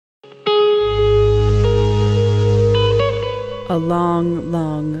A long,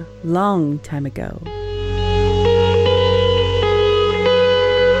 long, long time ago.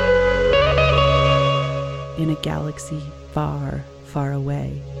 In a galaxy far, far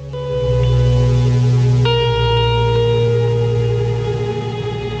away.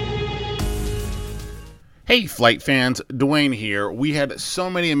 Hey Flight fans, Dwayne here. We had so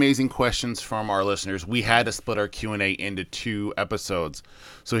many amazing questions from our listeners, we had to split our Q&A into 2 episodes.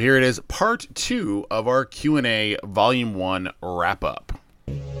 So here it is, part 2 of our Q&A Volume 1 wrap-up.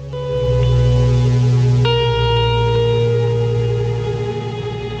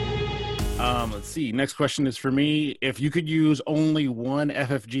 Let's see, next question is for me. If you could use only one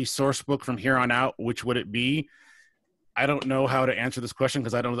FFG sourcebook from here on out, which would it be? I don't know how to answer this question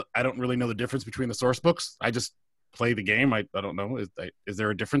because I don't really know the difference between the source books. I just play the game. I don't know. Is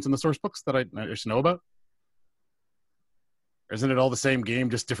there a difference in the source books that I should know about? Or isn't it all the same game,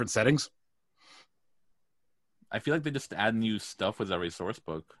 just different settings? I feel like they just add new stuff with every source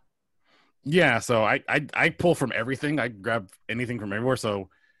book. Yeah, so I pull from everything. I grab anything from everywhere. So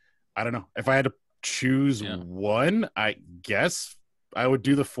I don't know. If I had to choose one, I guess I would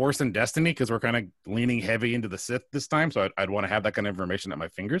do the Force and Destiny because we're kind of leaning heavy into the Sith this time. So I'd want to have that kind of information at my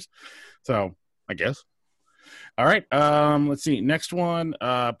fingers. So I guess. All right. Let's see. Next one.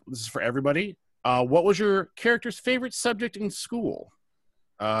 This is for everybody. What was your character's favorite subject in school?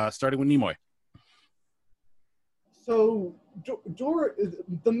 Starting with Nimoy. So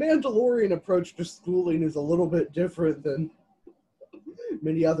the Mandalorian approach to schooling is a little bit different than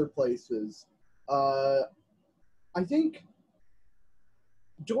many other places. I think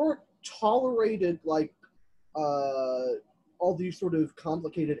Dork tolerated all these sort of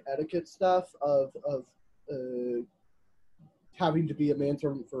complicated etiquette stuff of having to be a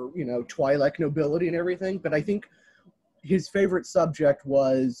manservant for Twi'lek nobility and everything, but I think his favorite subject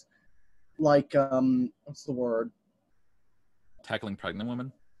was what's the word? Tackling pregnant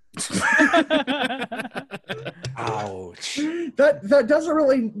women. Ouch. That doesn't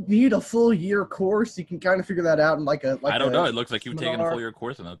really need a full year course. You can kind of figure that out in I don't know. It looks like you've taken a full year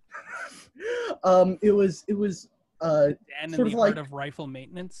course in it. It was and in sort the of art of rifle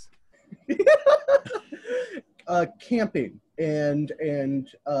maintenance. Camping and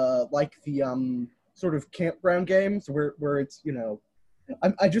the sort of campground games where it's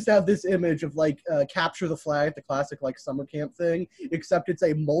I just have this image of Capture the Flag, the classic summer camp thing, except it's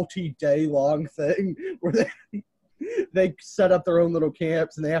a multi-day long thing where they set up their own little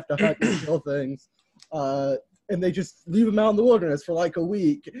camps and they have to hunt and kill things. And they just leave them out in the wilderness for a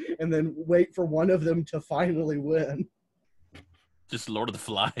week and then wait for one of them to finally win. Just Lord of the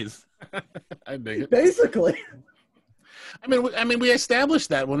Flies. I dig it. Basically. I mean, we established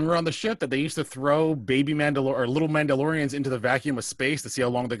that when we were on the ship that they used to throw baby or little Mandalorians into the vacuum of space to see how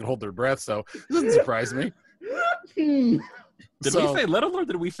long they could hold their breath. So it doesn't surprise me. Did we say little or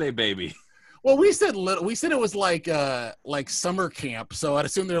did we say baby? Well, we said little. We said it was like summer camp. So I'd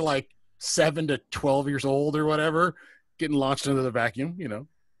assume they're 7 to 12 years old or whatever, getting launched into the vacuum,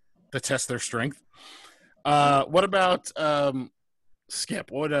 to test their strength. What about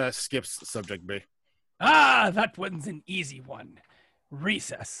Skip? What would Skip's subject be? That one's an easy one.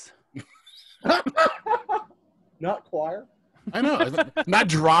 Recess. Not choir? I know. Not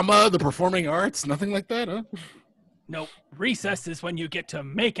drama, the performing arts, nothing like that, huh? Nope. Recess is when you get to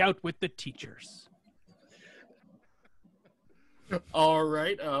make out with the teachers. All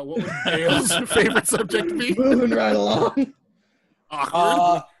right. What would Dale's favorite subject be? Moving right along.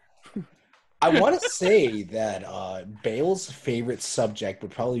 Awkward. I want to say that Bale's favorite subject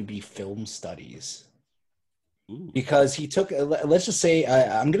would probably be film studies. Because he took, let's just say,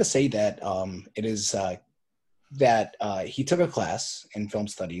 I'm going to say that it is that he took a class in film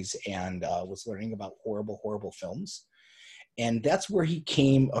studies and was learning about horrible, horrible films. And that's where he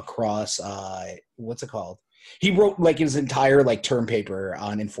came across, what's it called? He wrote his entire term paper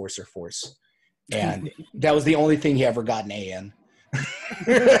on Enforcer Force. And that was the only thing he ever got an A in.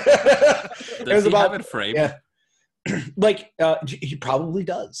 Does he have it framed? Yeah. He probably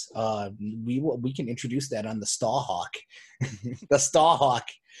does. We can introduce that on the Stawhawk. The Stawhawk.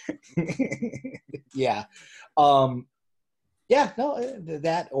 Yeah.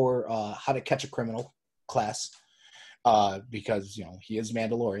 That or How to Catch a Criminal class. Because he is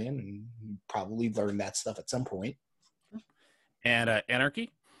Mandalorian and probably learned that stuff at some point. And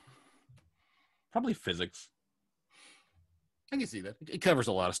Anarchy? Probably physics. I can see that. It covers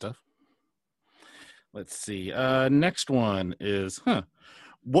a lot of stuff. Let's see. Next one is,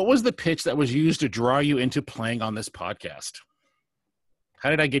 what was the pitch that was used to draw you into playing on this podcast? How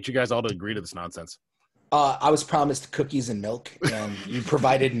did I get you guys all to agree to this nonsense? I was promised cookies and milk, and you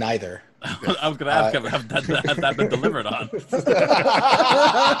provided neither. I was going to ask, have that been delivered on?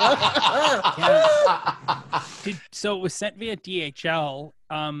 So it was sent via DHL.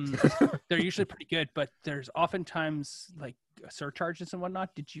 They're usually pretty good, but there's oftentimes like surcharges and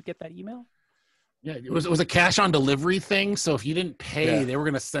whatnot. Did you get that email? Yeah, it was a cash on delivery thing. So if you didn't pay, they were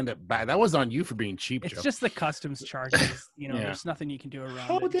going to send it back. That was on you for being cheap, It's Joe. just the customs charges. There's nothing you can do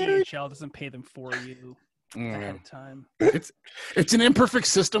around it. DHL doesn't pay them for you ahead of time. It's an imperfect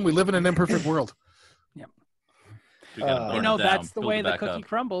system. We live in an imperfect world. Yep. That's the way the cookie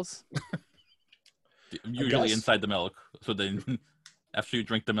crumbles. Usually inside the milk. So then after you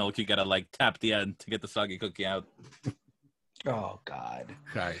drink the milk, you got to like tap the end to get the soggy cookie out. Oh God.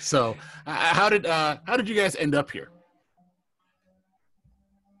 Okay, so how did you guys end up here?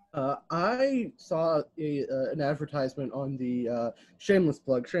 I saw an advertisement on the shameless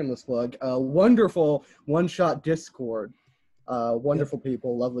plug, wonderful one-shot Discord, wonderful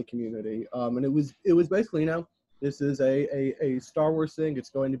people, lovely community, and it was basically, this is a Star Wars thing. It's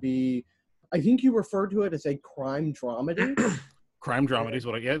going to be, I think you referred to it as a crime dramedy. Crime dramedy is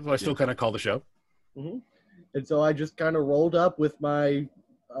what I still kind of call the show. Mm-hmm. And so I just kind of rolled up with my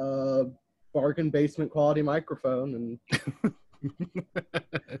bargain basement quality microphone and.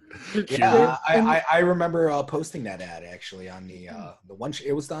 Yeah, I remember posting that ad actually on the one.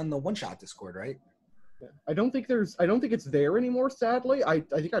 It was on the One Shot Discord, right? I don't think it's there anymore. Sadly, I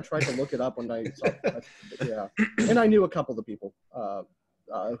think I tried to look it up when I saw it. Yeah, and I knew a couple of the people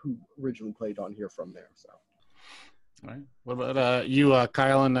who originally played on here from there. So, all right. What about you,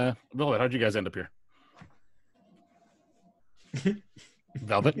 Kyle and Velvet? How'd you guys end up here?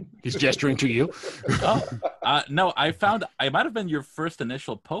 Velvet, he's gesturing to you. No, I might have been your first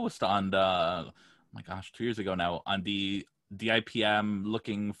initial post on the, 2 years ago now, on the IPM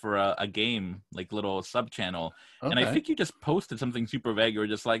looking for a game, like little sub channel. Okay. And I think you just posted something super vague. You were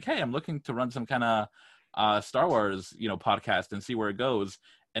just like, hey, I'm looking to run some kind of Star Wars, podcast and see where it goes.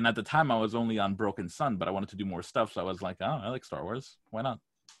 And at the time I was only on Broken Sun, but I wanted to do more stuff. So I was like, oh, I like Star Wars. Why not?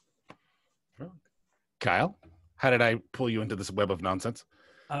 Kyle? How did I pull you into this web of nonsense?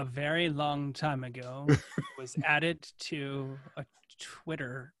 A very long time ago, I was added to a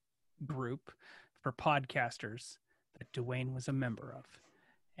Twitter group for podcasters that Dwayne was a member of.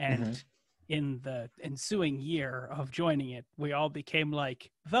 And in the ensuing year of joining it, we all became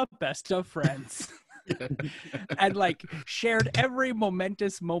like the best of friends. And like shared every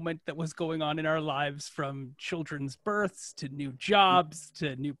momentous moment that was going on in our lives, from children's births to new jobs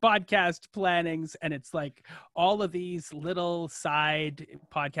to new podcast plannings. And it's like all of these little side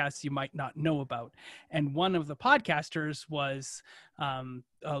podcasts you might not know about. And one of the podcasters was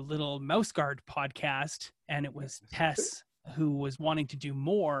a little Mouse Guard podcast, and it was Tess, who was wanting to do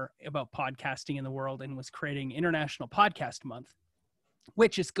more about podcasting in the world and was creating International Podcast Month,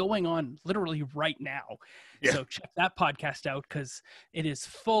 which is going on literally right now. Yeah. So check that podcast out, because it is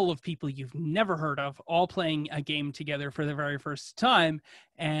full of people you've never heard of, all playing a game together for the very first time.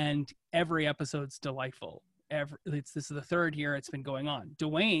 And every episode's delightful. This is the third year it's been going on.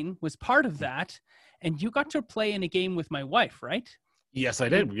 Dwayne was part of that, and you got to play in a game with my wife, right? Yes, I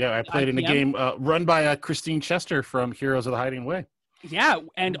did. Yeah, I played in a game run by Christine Chester from Heroes of the Hiding Way. Yeah,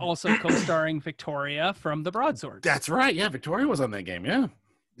 and also co-starring Victoria from The Broadswords. That's right. Yeah, Victoria was on that game, yeah.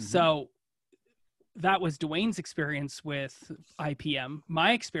 So that was Dwayne's experience with IPM.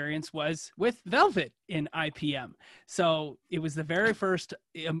 My experience was with Velvet in IPM. So it was the very first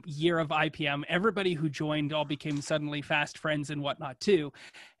year of IPM. Everybody who joined all became suddenly fast friends and whatnot too.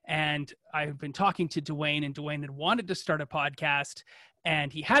 And I've been talking to Dwayne, and Dwayne had wanted to start a podcast.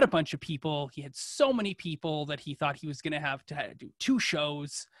 And he had a bunch of people. He had so many people that he thought he was going to have to do 2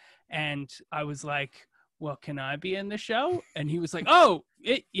 shows. And I was like, well, can I be in the show? And he was like,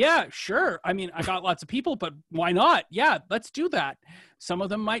 yeah, sure. I mean, I got lots of people, but why not? Yeah, let's do that. Some of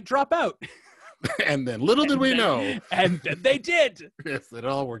them might drop out. And then little did we know. And then they did. Yes, it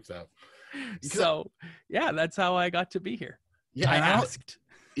all works out. So, yeah, that's how I got to be here. Yeah, I asked.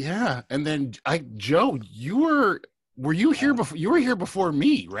 Yeah. And then Joe, were you here before? You were here before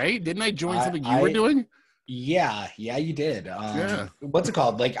me, right? Didn't I join something you were doing? Yeah, you did. What's it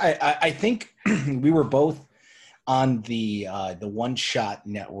called? Like I think we were both on the One Shot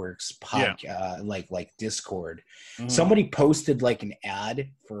Network's podcast, like Discord. Mm-hmm. Somebody posted like an ad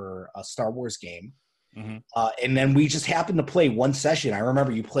for a Star Wars game, and then we just happened to play one session. I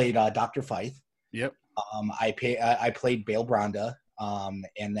remember you played Dr. Fife. Yep. I played Bail Bronda,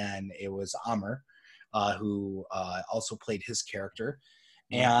 and then it was Amr, who also played his character.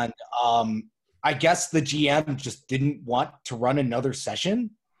 And I guess the GM just didn't want to run another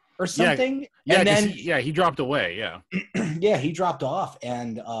session or something. Yeah, and then he dropped away. Yeah. yeah, he dropped off.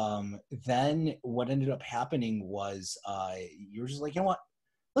 And then what ended up happening was you were just like, you know what?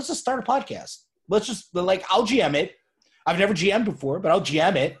 Let's just start a podcast. Let's just like, I'll GM it. I've never GM'd before, but I'll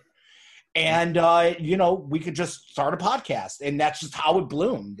GM it. And, you know, we could just start a podcast. And that's just how it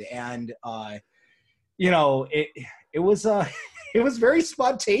bloomed. And, you know, it was it was very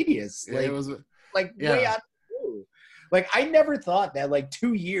spontaneous. Like, it was way out of the blue. Like, I never thought that like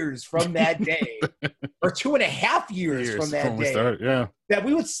 2 years from that day or 2.5 years from that day that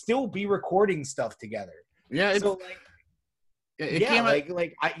we would still be recording stuff together. Yeah. So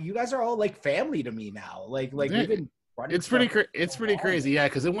like, you guys are all like family to me now. Like we've been running. It's pretty crazy. Yeah.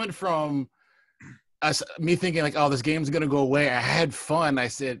 Cause it went from me thinking like, oh, this game's going to go away. I had fun. I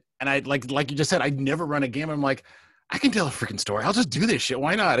said, and I like you just said, I'd never run a game. I'm like, I can tell a freaking story. I'll just do this shit.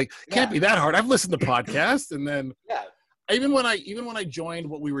 Why not? It can't be that hard. I've listened to podcasts. And then even when I joined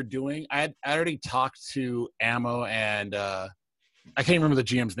what we were doing, I already talked to Ammo and I can't remember the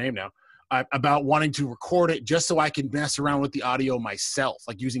GM's name now, about wanting to record it just so I can mess around with the audio myself,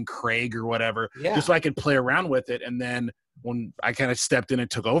 like using Craig or whatever, just so I could play around with it. And then when I kind of stepped in and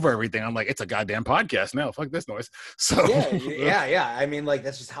took over everything, I'm like, it's a goddamn podcast now. Fuck this noise. So yeah. I mean, like,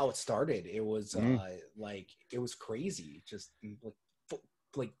 that's just how it started. It was like, it was crazy. Just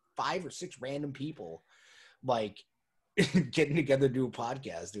like 5 or 6 random people, like, getting together to do a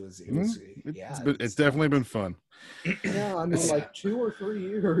podcast. It's definitely been fun. Yeah, I mean, like 2 or 3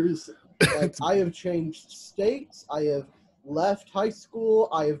 years. Like, I have changed states. I have left high school.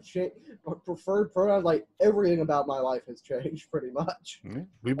 I have changed preferred pronoun. Like, everything about my life has changed pretty much.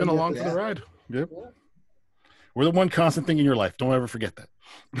 We've been along for the ride. Yep. Yeah. We're the one constant thing in your life. Don't ever forget that.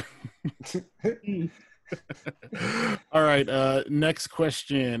 All right. Next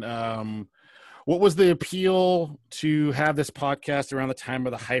question. What was the appeal to have this podcast around the time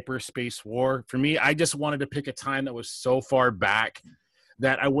of the hyperspace war? For me, I just wanted to pick a time that was so far back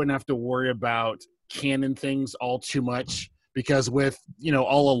that I wouldn't have to worry about canon things all too much, because with, you know,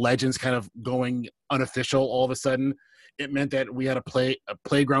 all the legends kind of going unofficial all of a sudden, it meant that we had a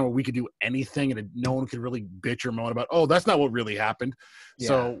playground where we could do anything and no one could really bitch or moan about, oh, that's not what really happened. Yeah.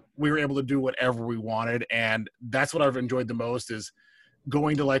 So we were able to do whatever we wanted. And that's what I've enjoyed the most, is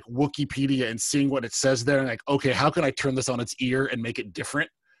going to like Wikipedia and seeing what it says there and like, okay, how can I turn this on its ear and make it different?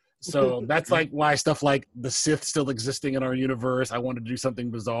 So that's like why stuff like the Sith still existing in our universe. I wanted to do something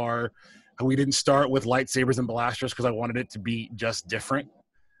bizarre. We didn't start with lightsabers and blasters because I wanted it to be just different.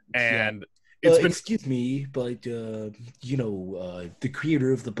 And it's been, excuse me, but you know, the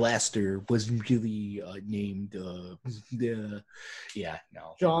creator of the blaster wasn't really named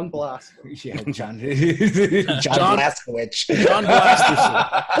John Blaster. Yeah, John Blazkowicz. John Blasterson.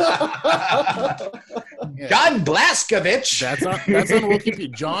 John Blazkowicz. That's on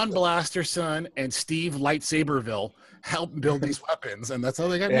Wikipedia. John Blasterson and Steve Lightsaberville helped build these weapons, and that's how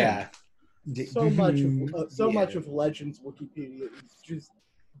they got named. So much of Legends Wikipedia is just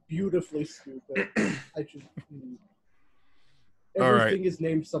beautifully stupid. Everything is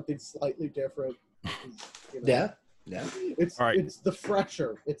named something slightly different. You know? Yeah. It's the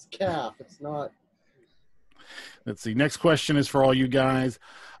fresher. It's calf. It's not. Let's see. Next question is for all you guys.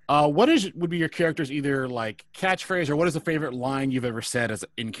 What would be your character's either like catchphrase, or what is the favorite line you've ever said as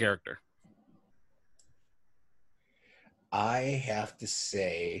in character? I have to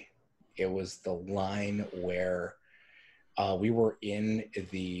say it was the line where we were in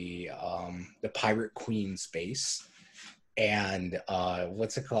the Pirate Queen space, and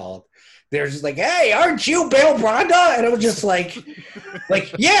what's it called? They're just like, "Hey, aren't you Bail Bronda?" And I was just like,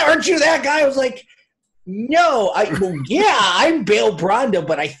 "Yeah, aren't you that guy?" I was like, "No, I'm Bail Bronda,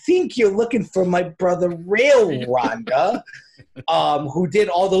 but I think you're looking for my brother Rail Rhonda, who did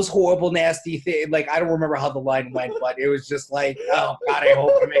all those horrible, nasty things." Like, I don't remember how the line went, but it was just like, "Oh God, I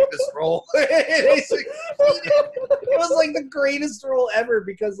hope I make this role." It was like the greatest role ever,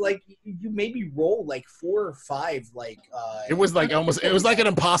 because like you made me roll like 4 or 5 like. It was like it was like an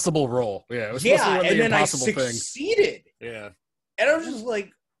impossible role. Yeah, it was and then I succeeded. Yeah, and I was just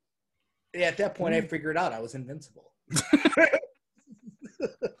like. Yeah, at that point, I figured out I was invincible.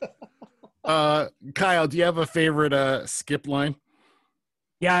 Kyle, do you have a favorite skip line?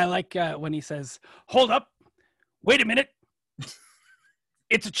 Yeah, I like when he says, "Hold up, wait a minute,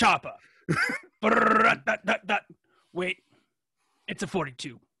 it's a chopper." Wait, it's a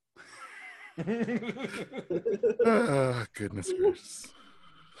 42. Goodness gracious.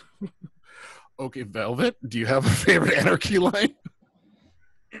 Okay, Velvet, do you have a favorite anarchy line?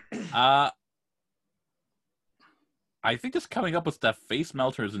 I think just coming up with that face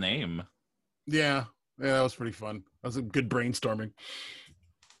melter's name. Yeah, that was pretty fun. That was a good brainstorming.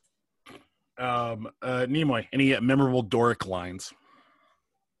 Nimoy, any memorable Doric lines?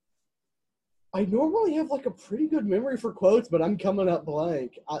 I normally have like a pretty good memory for quotes, but I'm coming up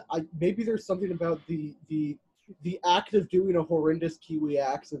blank. I maybe there's something about the act of doing a horrendous Kiwi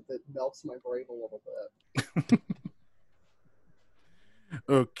accent that melts my brain a little bit.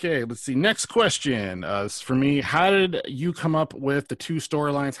 Okay, let's see. Next question. This is for me. How did you come up with the two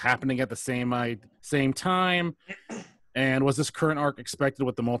storylines happening at the same time? And was this current arc expected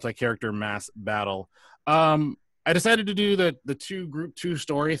with the multi-character mass battle? I decided to do the group 2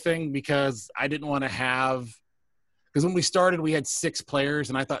 story thing because I didn't want to have, because when we started we had 6 players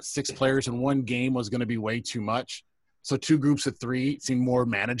and I thought 6 players in one game was going to be way too much. So 2 groups of 3 seemed more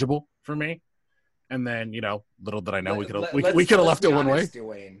manageable for me. And then, little did I know we could have left it one way.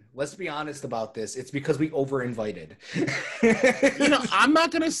 Dwayne, let's be honest about this. It's because we over-invited. I'm not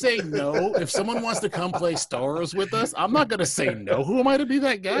going to say no. If someone wants to come play Star Wars with us, I'm not going to say no. Who am I to be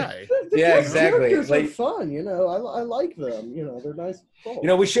that guy? Yeah, exactly. Characters are fun, I like them. They're nice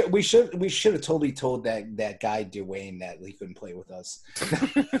people. We should have totally told that guy Dwayne that he couldn't play with us.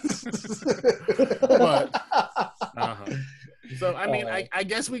 But, So, I mean, I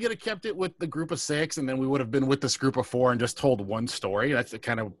guess we could have kept it with the group of 6, and then we would have been with this group of 4 and just told one story. That's the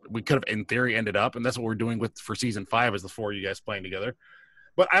kind of we could have, in theory, ended up, and that's what we're doing for season 5 is the 4 of you guys playing together.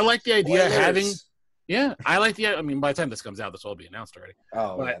 But I like the idea of having, I mean, by the time this comes out, this will be announced already.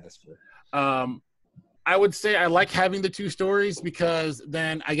 That's true. I would say I like having the 2 stories because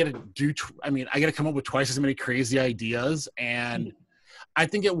then I get to I get to come up with twice as many crazy ideas, and I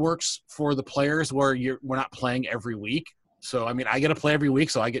think it works for the players where we're not playing every week. So, I mean, I get to play every week,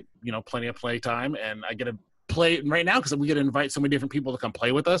 so I get, plenty of play time, and I get to play right now because we get to invite so many different people to come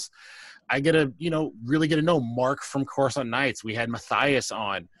play with us. I get to, really get to know Mark from Coruscant Knights. We had Matthias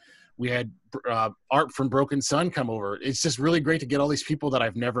on. We had Art from Broken Sun come over. It's just really great to get all these people that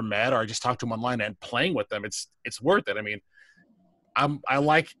I've never met or I just talked to them online and playing with them. It's worth it. I mean, I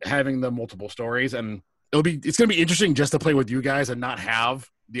like having the multiple stories, and it's going to be interesting just to play with you guys and not have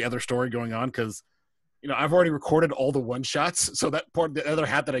the other story going on because I've already recorded all the one-shots, so that part, the other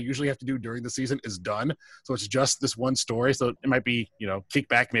hat that I usually have to do during the season is done. So it's just this one story. So it might be,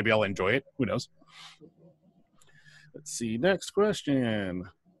 kickback. Maybe I'll enjoy it. Who knows? Let's see. Next question.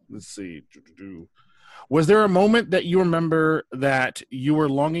 Let's see. Was there a moment that you remember that you were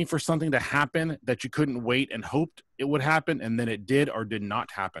longing for something to happen that you couldn't wait and hoped it would happen, and then it did or did not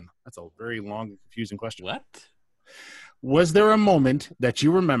happen? That's a very long and confusing question. What? Was there a moment that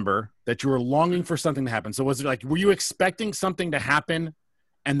you remember that you were longing for something to happen? So was it like, were you expecting something to happen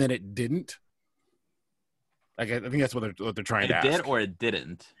and then it didn't? Like, I think that's what they're trying to ask. It did or it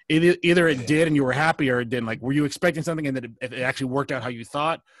didn't? Either it did and you were happy or it didn't. Like, were you expecting something and then it actually worked out how you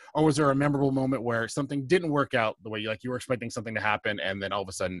thought? Or was there a memorable moment where something didn't work out the way you were expecting something to happen and then all of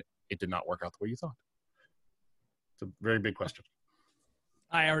a sudden it did not work out the way you thought? It's a very big question.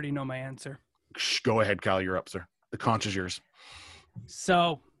 I already know my answer. Go ahead, Kyle. You're up, sir. The conch is yours.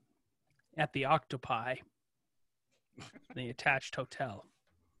 So, at the Octopi, the attached hotel,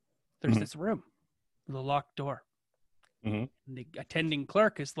 there's this room with a locked door. And the attending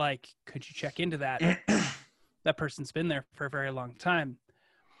clerk is like, could you check into that? That person's been there for a very long time.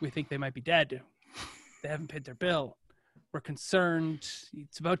 We think they might be dead. They haven't paid their bill. We're concerned.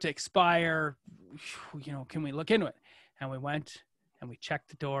 It's about to expire. Can we look into it? And we went and we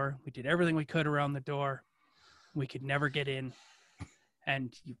checked the door. We did everything we could around the door. We could never get in,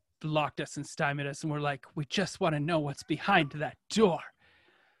 and you blocked us and stymied us, and we're like, we just want to know what's behind that door.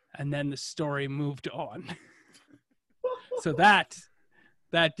 And then the story moved on. So that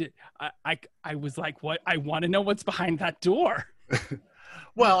I was like, what? I want to know what's behind that door.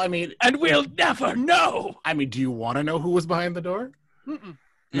 Well, I mean, and we'll never know. I mean, do you want to know who was behind the door? Mm-mm.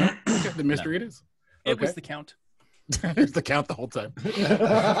 No? The mystery it is. It was the Count. It's the Count the whole time.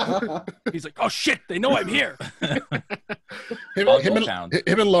 He's like, oh shit, they know I'm here. him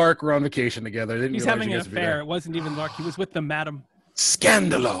and Lark were on vacation together. He's having an affair. It wasn't even Lark. He was with the madam.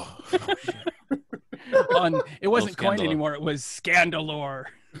 Scandalo. It wasn't coin anymore. It was Scandalore.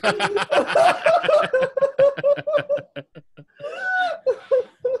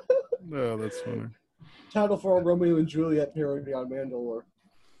 Oh, that's funny. Title for a Romeo and Juliet parody on Mandalore.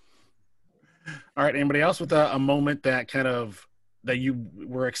 All right. Anybody else with a moment that that you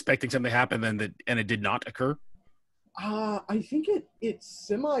were expecting something to happen and it did not occur? I think it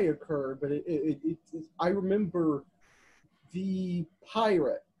semi-occurred, but I remember the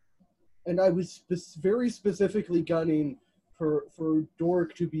pirate, and I was very specifically gunning for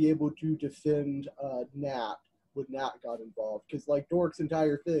Dork to be able to defend Nat when Nat got involved, because like Dork's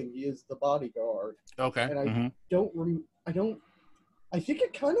entire thing, he is the bodyguard. Okay. And I don't I think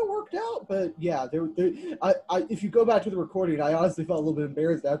it kind of worked out, but yeah, if you go back to the recording, I honestly felt a little bit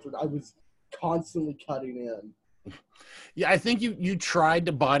embarrassed after I was constantly cutting in. Yeah, I think you tried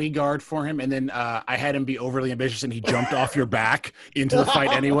to bodyguard for him, and then I had him be overly ambitious, and he jumped off your back into the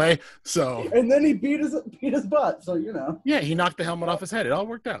fight anyway. So, and then he beat his butt. So yeah, he knocked the helmet off his head. It all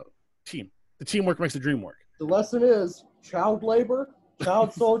worked out. The teamwork makes the dream work. The lesson is child labor,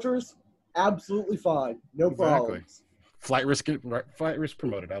 child soldiers, absolutely fine, no problems. Flight risk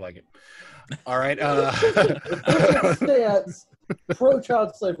promoted. I like it. All right. Stance, pro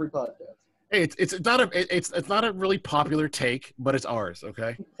child slavery podcast. Hey, it's not a really popular take, but it's ours,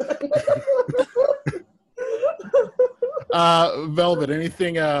 okay? Velvet,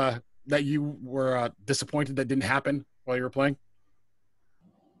 anything that you were disappointed that didn't happen while you were playing?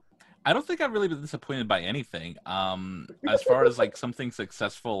 I don't think I've really been disappointed by anything. As far as like something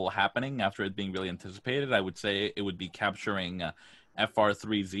successful happening after it being really anticipated, I would say it would be capturing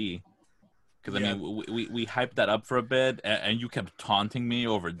FR3Z. Because I mean, we hyped that up for a bit, and you kept taunting me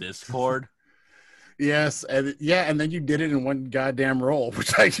over Discord. Yes, and then you did it in one goddamn roll,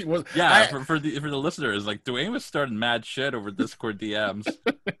 which actually was for the listeners, like Dwayne was starting mad shit over Discord DMs.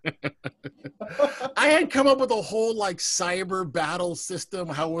 I had come up with a whole like cyber battle system,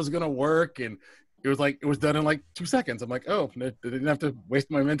 how it was gonna work, and it was done in like 2 seconds. I'm like, oh, I didn't have to waste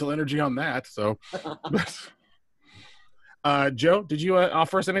my mental energy on that. So, Joe, did you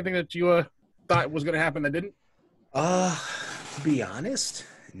offer us anything that you thought was gonna happen that didn't? To be honest,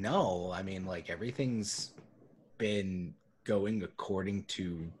 no. I mean, like everything's been going according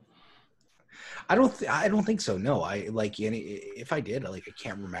to. I don't think so. No, if I did, like I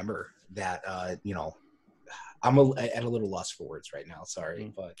can't remember that. I'm at a little loss for words right now.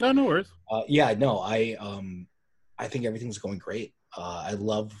 Sorry, but no worries. I think everything's going great. I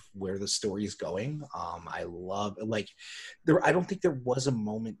love where the story is going. I love I don't think there was a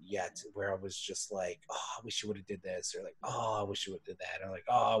moment yet where I was just like, oh, I wish you would have did this, or like, oh, I wish you would have did that, or like,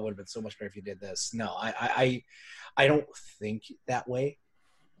 oh, it would have been so much better if you did this. No, I don't think that way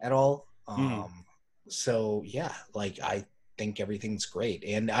at all. So yeah, like I think everything's great,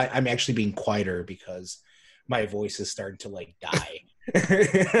 and I'm actually being quieter because my voice is starting to like die.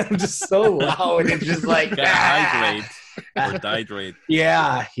 I'm just so loud. It's just like hydrate or dihydrate.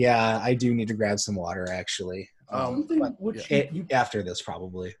 Yeah, I do need to grab some water actually. After this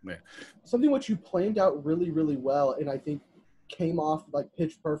probably. Yeah. Something which you planned out really, really well, and I think came off like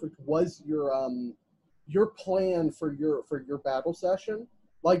pitch perfect was your plan for your battle session.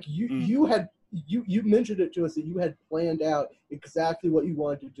 Like you mentioned it to us that you had planned out exactly what you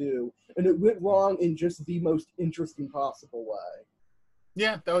wanted to do, and it went wrong in just the most interesting possible way.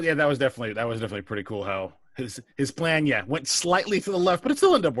 That was definitely pretty cool how his plan went slightly to the left, but it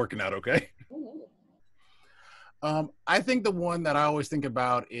still ended up working out okay. I think the one that I always think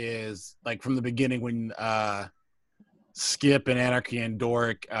about is like from the beginning when Skip and Anarchy and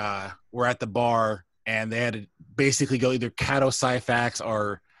Doric were at the bar and they had to basically go either Kato Syphax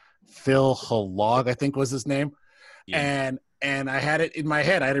or Phil Halog, I think was his name. Yeah. And I had it in my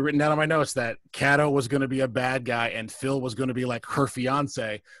head. I had it written down on my notes that Kato was going to be a bad guy and Phil was going to be like her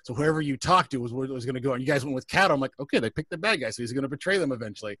fiance. So whoever you talked to was going to go. And you guys went with Kato. I'm like, okay, they picked the bad guy, so he's going to betray them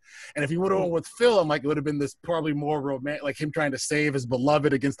eventually. And if you would have went with Phil, I'm like, it would have been this probably more romantic, like him trying to save his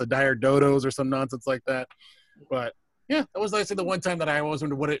beloved against the dire dodos or some nonsense like that. But yeah, that was, like I said, the one time that I always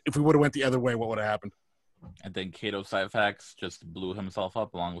wondered if we would have went the other way, what would have happened. And then Kato Syphax just blew himself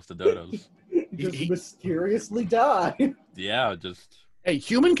up along with the dodos. He mysteriously died. Yeah, just... Hey,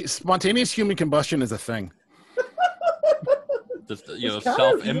 spontaneous human combustion is a thing. Just,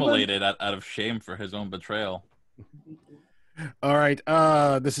 self-immolated out of shame for his own betrayal. All right,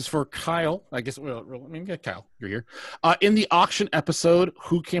 this is for Kyle. I guess, Kyle, you're here. In the auction episode,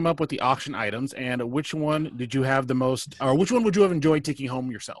 who came up with the auction items, and which one did you have the most, or which one would you have enjoyed taking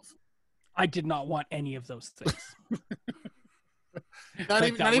home yourself? I did not want any of those things. Not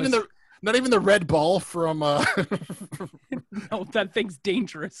even the red ball from. No, that thing's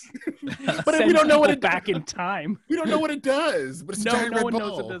dangerous. But we don't know what it back in time. We don't know what it does. But it's no one ball.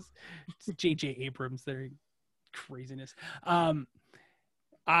 knows what it does. It's J.J. Abrams. Their craziness. I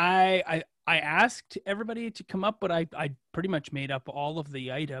asked everybody to come up, but I pretty much made up all of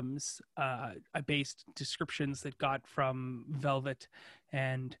the items. I based descriptions that got from Velvet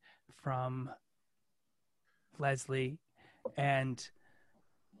and from Leslie, and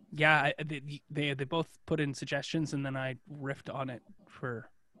they both put in suggestions, and then I riffed on it for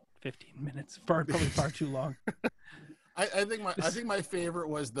 15 minutes, probably far too long. I think my favorite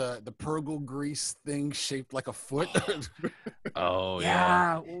was the Purgle grease thing shaped like a foot. Oh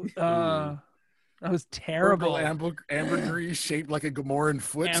yeah. That was terrible. Ambergris shaped like a Gamoran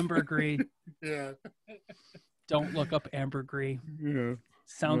foot. Ambergris. Yeah. Don't look up ambergris. Yeah.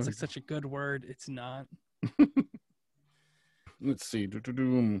 Sounds like such a good word. It's not. Let's see.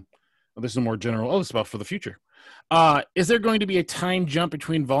 Oh, this is more general. Oh, this is about for the future. Is there going to be a time jump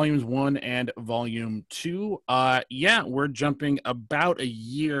between volumes 1 and volume 2? Yeah, we're jumping about a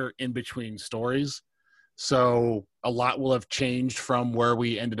year in between stories. So a lot will have changed from where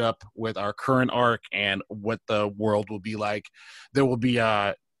we ended up with our current arc and what the world will be like. There will be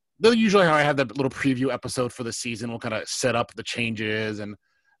usually how I have that little preview episode for the season will kind of set up the changes and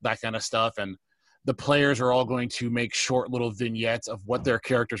that kind of stuff. And the players are all going to make short little vignettes of what their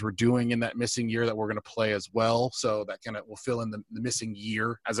characters were doing in that missing year that we're going to play as well. So that kind of will fill in the missing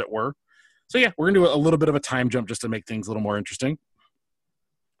year, as it were. So yeah, we're going to do a little bit of a time jump just to make things a little more interesting.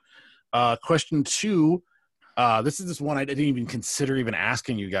 Question 2. This is one I didn't even consider even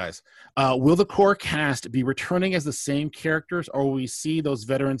asking you guys. Will the core cast be returning as the same characters, or will we see those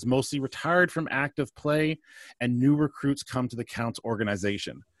veterans mostly retired from active play and new recruits come to the Count's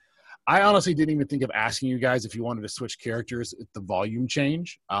organization? I honestly didn't even think of asking you guys if you wanted to switch characters at the volume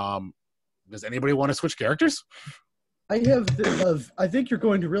change. Does anybody want to switch characters? I think you're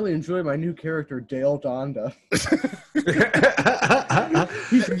going to really enjoy my new character, Dale Donda.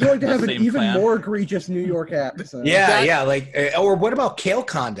 He's going to have an even more egregious New York accent. Yeah, like, or what about Kale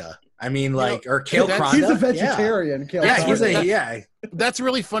Conda? I mean, like, or Kale Conda? He's a vegetarian. Yeah. That's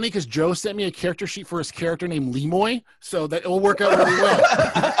really funny because Joe sent me a character sheet for his character named Lemoy, so that it'll work out really well.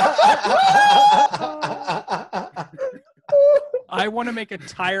 I want to make a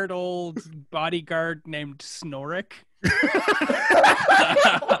tired old bodyguard named Snorik.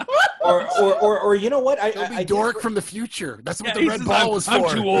 or you know what? I Dork from the future. That's what the red ball was for.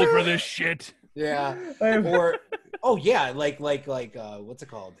 I'm too old for this shit. Yeah. Or like what's it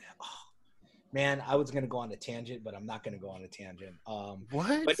called? Oh, man, I was gonna go on a tangent, but I'm not gonna go on a tangent.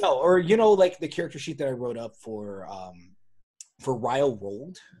 What? But no, or like the character sheet that I wrote up for Ryle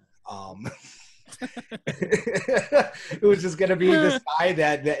Rolled. It was just gonna be this guy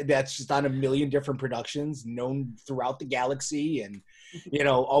that's just on a million different productions, known throughout the galaxy, and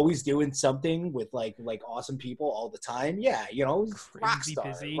always doing something with like awesome people all the time. Yeah,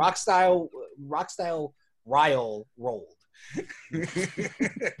 rock style Ryle Rolled.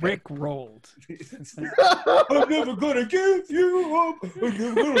 Rick Rolled. I'm never gonna give you up. I'm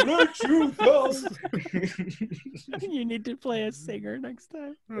never gonna let you down. You need to play a singer next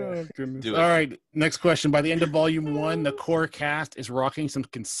time. Oh, goodness. All right, next question. By the end of volume 1, the core cast is rocking some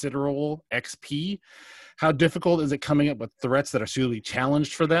considerable XP. How difficult is it coming up with threats that are suitably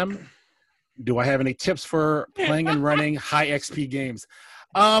challenged for them? Do I have any tips for playing and running high XP games?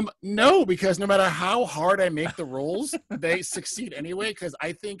 No, because no matter how hard I make the rolls, they succeed anyway. Because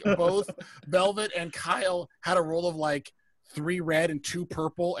I think both Velvet and Kyle had a roll of like 3 red and 2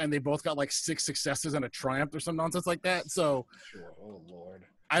 purple, and they both got like 6 successes and a triumph or some nonsense like that. So, oh Lord,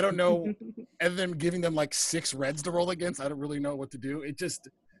 I don't know. Other than giving them like 6 reds to roll against, I don't really know what to do. It just,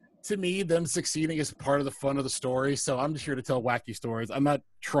 to me, them succeeding is part of the fun of the story. So I'm just here to tell wacky stories. I'm not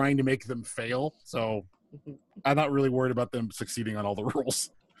trying to make them fail. So I'm not really worried about them succeeding on all the rules.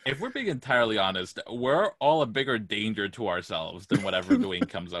 If we're being entirely honest, we're all a bigger danger to ourselves than whatever Dwayne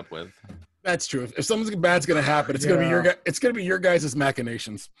comes up with. That's true. If something bad's going to happen, it's going to be your guys'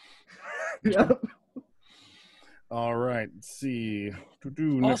 machinations. Yeah. All right. Let's see.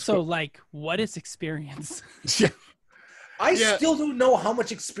 Also, what is experience? Yeah. I still don't know how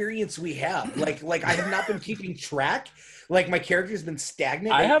much experience we have. Like I have not been keeping track. Like my character's been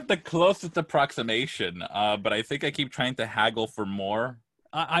stagnant. I have the closest approximation, but I think I keep trying to haggle for more.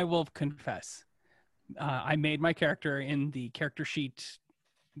 I will confess. I made my character in the character sheet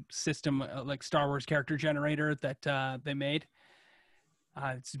system, like Star Wars character generator that they made.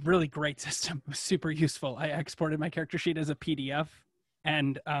 It's a really great system. It was super useful. I exported my character sheet as a PDF,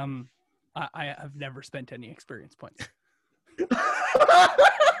 and I have never spent any experience points.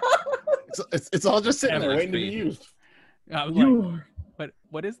 It's all just sitting there waiting to be used. But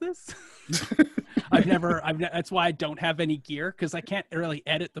what is this? I've never. That's why I don't have any gear, because I can't really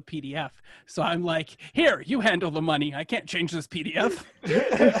edit the PDF. So I'm like, here, you handle the money. I can't change this PDF.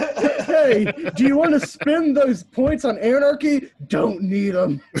 Hey, do you want to spend those points on Anarchy? Don't need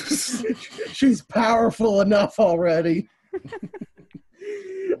them. She's powerful enough already.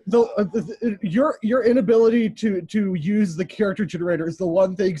 Your inability to use the character generator is the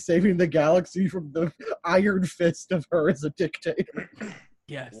one thing saving the galaxy from the iron fist of her as a dictator.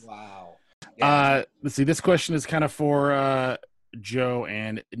 Yes. Wow. Let's see. This question is kind of for Joe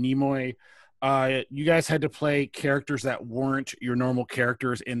and Nimoy. you guys had to play characters that weren't your normal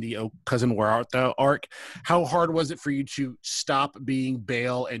characters in the Cousin Where Art Thou arc. How hard was it for you to stop being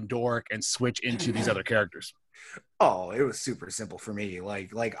Bale and Dork and switch into these other characters? Oh, it was super simple for me.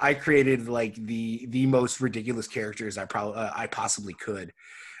 Like I created like the most ridiculous characters I possibly could.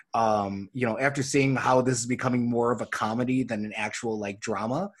 After seeing how this is becoming more of a comedy than an actual like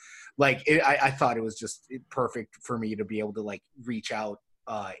drama, I thought it was just perfect for me to be able to like reach out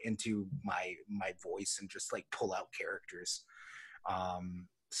into my voice and just like pull out characters.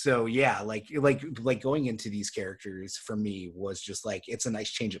 So yeah, like going into these characters for me was just like, it's a nice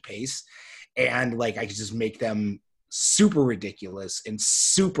change of pace, and like I could just make them super ridiculous and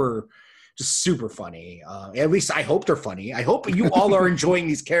super funny. At least I hope they're funny. I hope you all are enjoying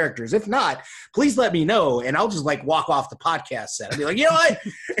these characters. If not, please let me know, and I'll just like walk off the podcast set. I'll be like, you know what?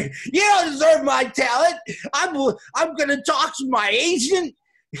 You don't deserve my talent. I'm gonna talk to my agent.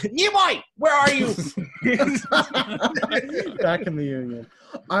 Nimoy, where are you? Back in the Union.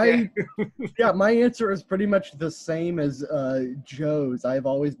 My answer is pretty much the same as Joe's. I've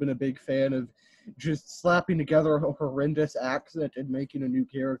always been a big fan of just slapping together a horrendous accent and making a new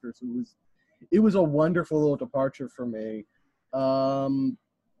character. So it was a wonderful little departure for me. I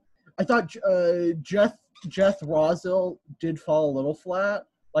thought Jeth Rosell did fall a little flat.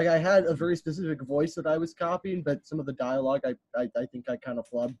 Like, I had a very specific voice that I was copying, but some of the dialogue I think I kind of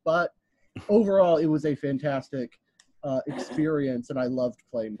flubbed. But overall, it was a fantastic experience, and I loved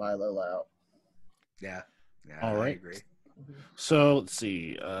playing Vilo Lau. Yeah. All right. I agree. So let's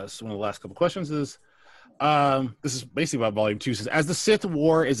see. So one of the last couple questions is, this is basically about Volume 2. It says, as the Sith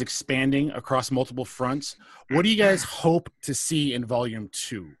War is expanding across multiple fronts, what do you guys hope to see in Volume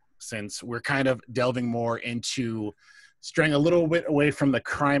 2? Since we're kind of delving more into straying a little bit away from the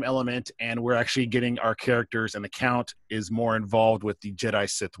crime element, and we're actually getting our characters, and the Count is more involved with the Jedi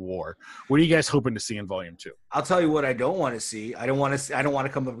Sith War. What are you guys hoping to see in Volume 2? I'll tell you what I don't want to see. I don't want to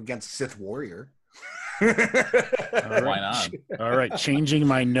come up against a Sith warrior. Why not? All right, changing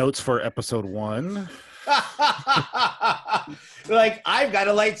my notes for episode 1. Like, I've got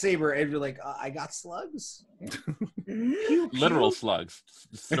a lightsaber, and you're like, I got slugs. Literal slugs.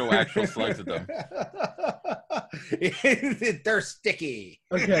 Throw actual slugs at them. They're sticky.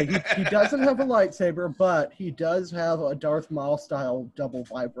 Okay, he doesn't have a lightsaber, but he does have a Darth Maul style double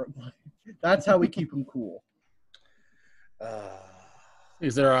vibrant blade. That's how we keep him cool.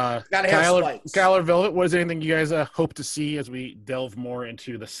 Is there Kyle or Velvet? What is anything you guys hope to see as we delve more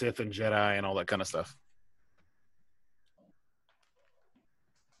into the Sith and Jedi and all that kind of stuff?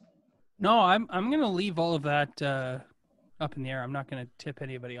 No, I'm gonna leave all of that up in the air. I'm not gonna tip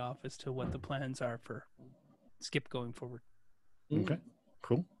anybody off as to what the plans are for Skip going forward. Okay,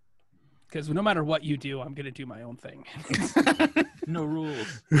 cool. Because no matter what you do, I'm gonna do my own thing. No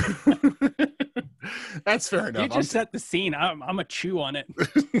rules. That's fair enough. You just set the scene. I'm a chew on it.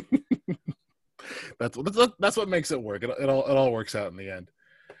 That's what makes it work. It all works out in the end.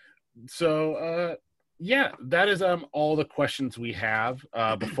 So yeah, that is all the questions we have.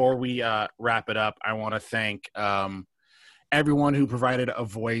 Before we wrap it up, I want to thank everyone who provided a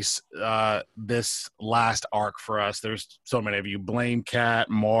voice this last arc for us. There's so many of you. Blame Cat,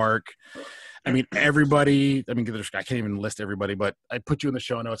 Mark. I mean, everybody. I mean, I can't even list everybody, but I put you in the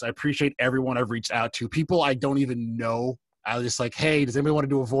show notes. I appreciate everyone I've reached out to. People I don't even know. I was just like, hey, does anybody want to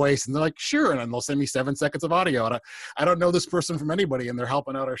do a voice? And they're like, sure. And then they'll send me 7 seconds of audio. And I don't know this person from anybody, and they're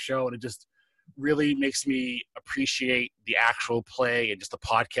helping out our show. And it just really makes me appreciate the actual play and just the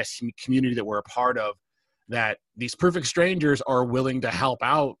podcast community that we're a part of, that these perfect strangers are willing to help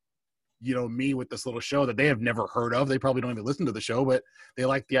out, me with this little show that they have never heard of. They probably don't even listen to the show, but they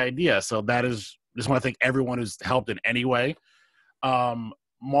like the idea. So that is, just want to thank everyone who's helped in any way.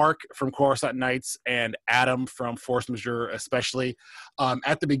 Mark from Coruscant Knights and Adam from Force Majeure, especially.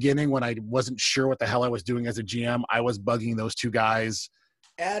 At the beginning, when I wasn't sure what the hell I was doing as a GM, I was bugging those two guys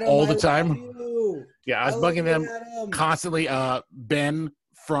Adam, all the I time. love you. Yeah, I was bugging them constantly. Ben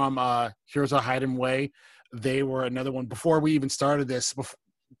from Heroes of Hide and Way, they were another one. Before we even started this,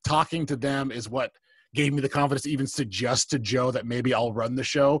 talking to them is what gave me the confidence to even suggest to Joe that maybe I'll run the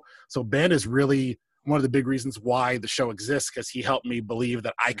show. So Ben is really one of the big reasons why the show exists, because he helped me believe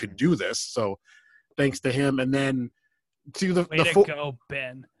that I could do this. So thanks to him. And then to the Way to go,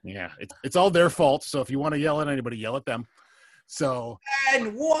 Ben. Yeah, it's all their fault. So if you want to yell at anybody, yell at them. So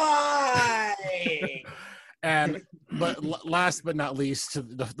And why? But last but not least, to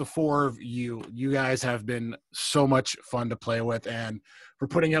the four of you guys have been so much fun to play with, and for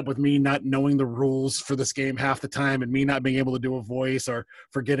putting up with me not knowing the rules for this game half the time, and me not being able to do a voice, or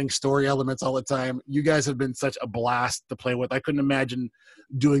forgetting story elements all the time. You guys have been such a blast to play with. I couldn't imagine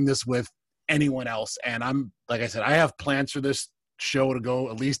doing this with anyone else. And I'm, like I said, I have plans for this show to go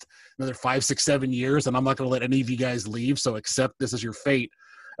at least another 5, 6, 7 years, and I'm not going to let any of you guys leave. So accept this as your fate,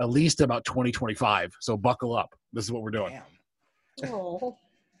 at least about 2025. So buckle up. This is what we're doing. Damn. Oh.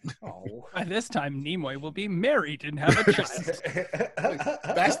 Oh. By this time, Nimoy will be married and have a child.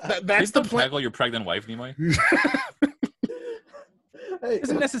 That's Please the don't plan. tackle your pregnant wife, Nimoy. Hey, It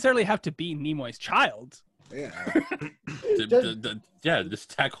doesn't necessarily have to be Nimoy's child. Yeah. Yeah,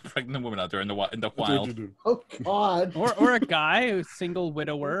 just tackle pregnant women out there in the wild. oh God. Or a guy who's single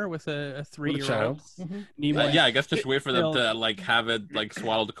widower with a 3-year-old. child. Nimoy. Yeah, I guess just wait for them Still- to like have it like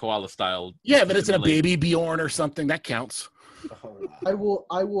swallow the koala style. Yeah, but it's in a Simulate. baby Bjorn or something. That counts. Oh, wow.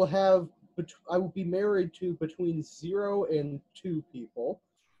 I will be married to between 0 and 2 people.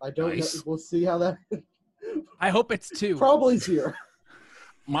 I don't Nice. know. We'll see how that. I hope it's 2. Probably 0.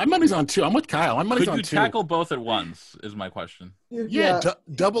 My money's on 2. I'm with Kyle. My money's Could on you 2. tackle both at once? Is my question. Yeah,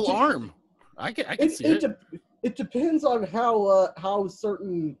 double arm. I can see it. It depends on how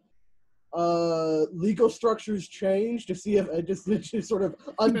certain legal structures change to see if I just to sort of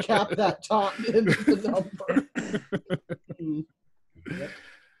uncap that top end of the number.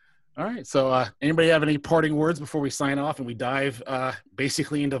 All right. So, anybody have any parting words before we sign off and we dive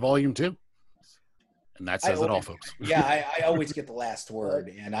basically into volume 2? And that says it all, folks. Yeah, I always get the last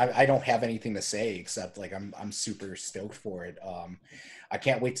word, and I don't have anything to say except like I'm super stoked for it. I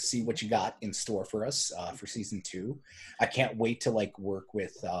can't wait to see what you got in store for us for season 2. I can't wait to like work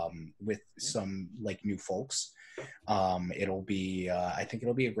with some like new folks. It'll be I think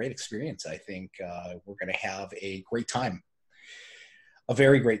it'll be a great experience. I think we're gonna have a great time, a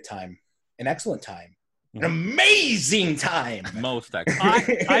very great time, an excellent time. An amazing time. Most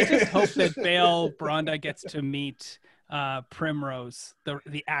actually. I just hope that Bale Bronda gets to meet Primrose,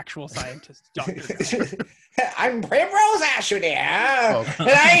 the actual scientist, Dr. I'm Primrose Asher, and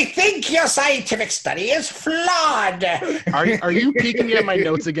I think your scientific study is flawed. Are you peeking at my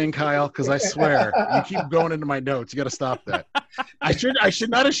notes again, Kyle? Because I swear you keep going into my notes. You got to stop that. I should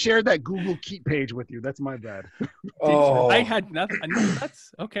not have shared that Google Keep page with you. That's my bad. Oh. I had nothing. No,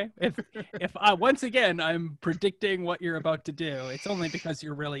 that's okay. If I once again I'm predicting what you're about to do, it's only because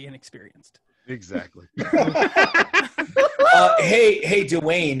you're really inexperienced. Exactly. Hey,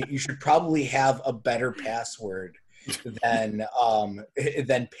 Dwayne, you should probably have a better password than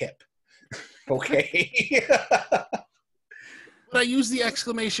Pip. Okay. But I used the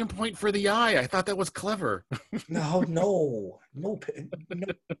exclamation point for the I. I thought that was clever. No, Pip. No.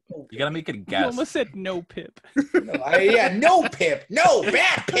 You gotta make it a You guess. almost said no, Pip. No Pip. No,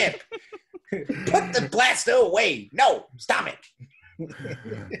 bad Pip. Put the blaster away. No, stop it.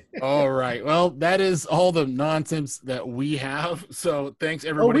 All right. Well, that is all the nonsense that we have. So thanks Oh,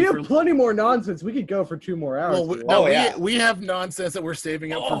 everybody we have for plenty more nonsense. We could go for 2 more hours. Well, yeah. we have nonsense that we're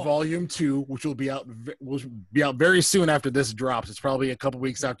saving up for volume 2, which will be out very soon after this drops. It's probably a couple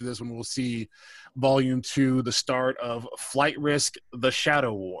weeks after this when we'll see volume 2, the start of Flight Risk: The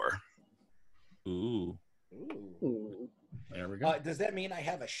Shadow War. Ooh. Ooh. There we go. Does that mean I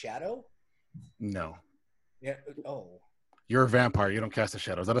have a shadow? No. Yeah. Oh. You're a vampire. You don't cast a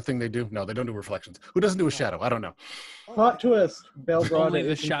shadow. Is that a thing they do? No, they don't do reflections. Who doesn't do a shadow? I don't know. Plot twist. Bale Bronda Only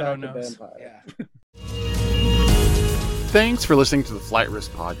the is in shadow fact a knows. vampire. Yeah. Thanks for listening to the Flight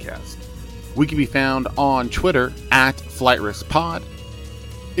Risk Podcast. We can be found on Twitter at Flight Risk Pod.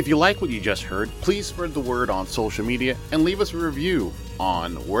 If you like what you just heard, please spread the word on social media and leave us a review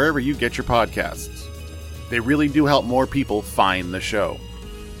on wherever you get your podcasts. They really do help more people find the show.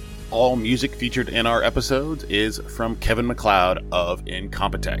 All music featured in our episodes is from Kevin MacLeod of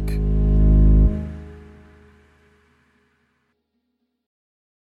Incompetech.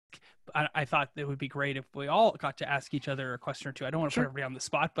 I thought it would be great if we all got to ask each other a question or two. I don't want to put everybody on the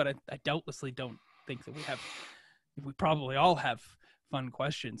spot, but I doubtlessly don't think that we probably all have fun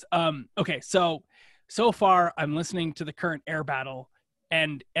questions. Okay, so far I'm listening to the current air battle,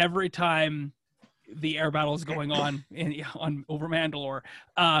 and every time the air battle is going on over Mandalore,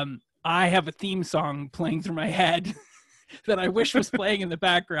 I have a theme song playing through my head that I wish was playing in the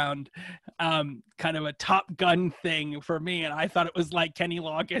background, kind of a Top Gun thing for me, and I thought it was like Kenny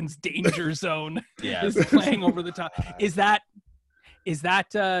Loggins' Danger Zone is playing over the top. Is that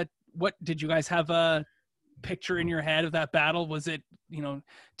what did you guys have a picture in your head of that battle? Was it,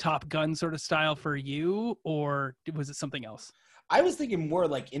 Top Gun sort of style for you, or was it something else? I was thinking more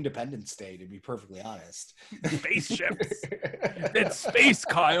like Independence Day, to be perfectly honest. Spaceships. It's space,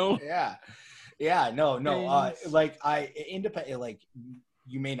 Kyle. Yeah. No.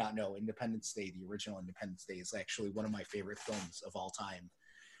 You may not know, Independence Day, the original Independence Day, is actually one of my favorite films of all time.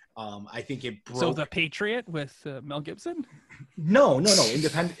 I think it broke. So The Patriot with Mel Gibson? No,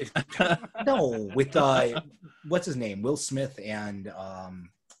 independent. No, with what's his name, Will Smith, and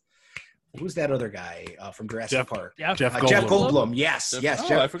who's that other guy from Jurassic Park? Yeah, Jeff Jeff Goldblum. Goldblum. Yes.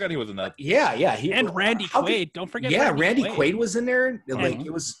 I forgot he was in that. Yeah. And Randy Quaid. Don't forget. Yeah, Randy Quaid was in there. Like And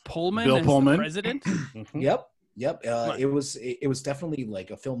it was. Pullman Bill as Pullman. the president. Yep. It was definitely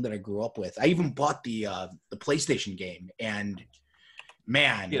like a film that I grew up with. I even bought the PlayStation game, and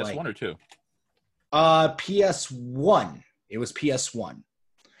man, PS1 or 2? PS1. It was PS1.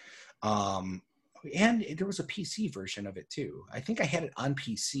 And there was a PC version of it too. I think I had it on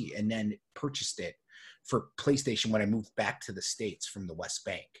PC and then purchased it for PlayStation when I moved back to the States from the West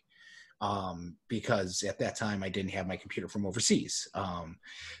Bank. Because at that time I didn't have my computer from overseas.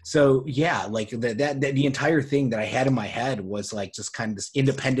 So yeah, like the entire thing that I had in my head was like just kind of this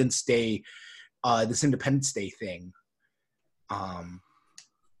Independence Day thing.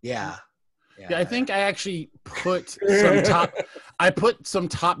 Yeah, I think I actually put some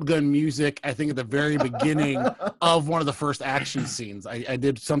Top Gun music, I think, at the very beginning of one of the first action scenes. I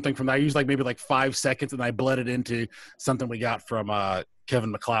did something from that. I used maybe 5 seconds, and I bled it into something we got from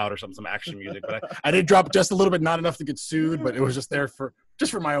Kevin MacLeod or some action music. But I did drop just a little bit, not enough to get sued, but it was just there for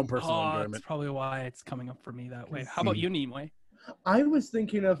my own personal enjoyment. That's probably why it's coming up for me that way. How about you, Nimue? I was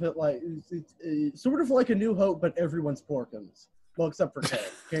thinking of it like it's sort of like A New Hope, but everyone's Porkins. Well, except for Kane.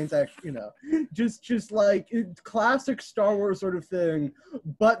 Kane's actually, just like classic Star Wars sort of thing.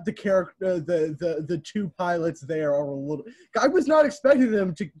 But the character, the two pilots there are a little. I was not expecting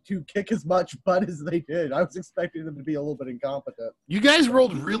them to kick as much butt as they did. I was expecting them to be a little bit incompetent. You guys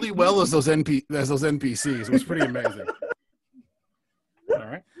rolled really well as those NPCs. It was pretty amazing. All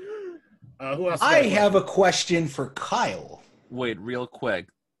right. Who else? I have a question for Kyle. Wait, real quick.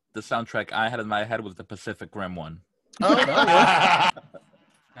 The soundtrack I had in my head was the Pacific Rim one. Oh,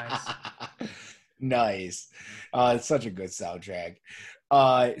 Nice. Nice. It's such a good soundtrack.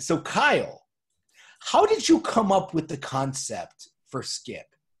 So Kyle, how did you come up with the concept for Skip?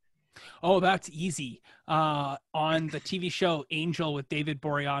 Oh, that's easy. On the TV show Angel with David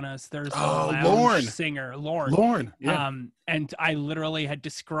Boreanaz, there's a lounge Lorne. singer, Lorne. Lorne. Yeah. And I literally had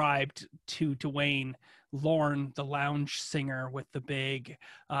described to Dwayne Lorne, the lounge singer with the big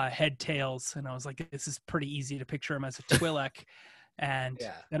head tails, and I was like, this is pretty easy to picture him as a Twi'lek. And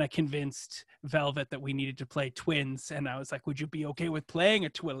then I convinced Velvet that we needed to play twins, and I was like, would you be okay with playing a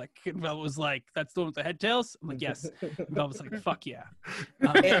Twi'lek? And Velvet was like, that's the one with the head tails? I'm like, yes. And Velvet's like, fuck yeah.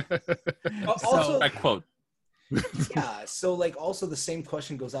 Also, I quote. Yeah, so also the same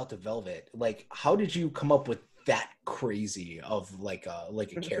question goes out to Velvet. How did you come up with that crazy of a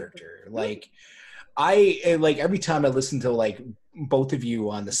character? I every time I listen to both of you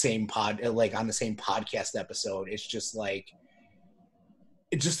on the same podcast episode, it's just the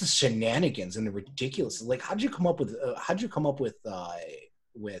shenanigans and the ridiculous. How'd you come up with oh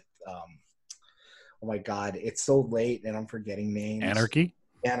my god, it's so late and I'm forgetting names. Anarchy,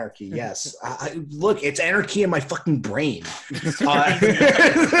 yes. Look, it's anarchy in my fucking brain. It's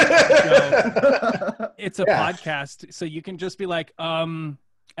a podcast, so you can just be like,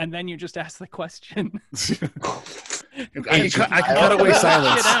 and then you just ask the question. I can cut away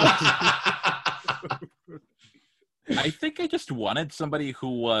silence. I think I just wanted somebody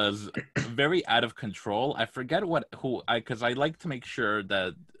who was very out of control. I forget because I like to make sure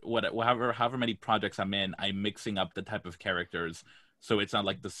that however many projects I'm in, I'm mixing up the type of characters, so it's not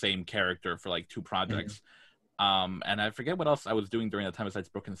the same character for 2 projects. And I forget what else I was doing during the time besides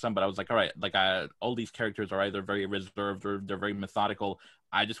Broken Sun, but I was like, all right, all these characters are either very reserved or they're very methodical.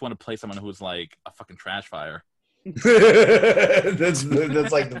 I just want to play someone who's a fucking trash fire. that's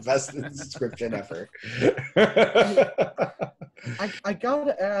the best description ever. I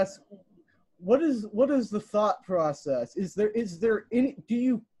gotta ask, what is the thought process? Is there any? Do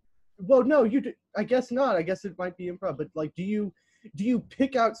you? Well, no, you do, I guess not. I guess it might be improv, but do you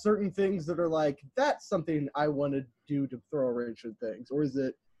pick out certain things that are that's something I want to do to throw a wrench in things, or is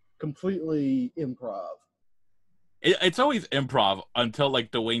it completely improv? It's always improv until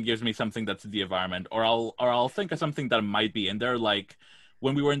Dwayne gives me something that's the environment, or I'll think of something that might be in there.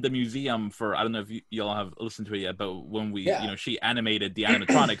 When we were in the museum for, I don't know if y'all have listened to it yet, but when we she animated the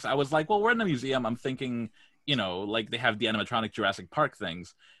animatronics, I was like, well, we're in the museum. I'm thinking, they have the animatronic Jurassic Park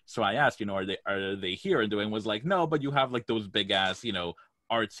things. So I asked, are they here? And Dwayne was like, no, but you have those big ass,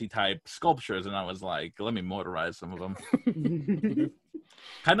 artsy type sculptures. And I was like, let me motorize some of them.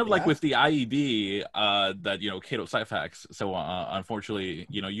 Kind of with the IED that Kato Syphax unfortunately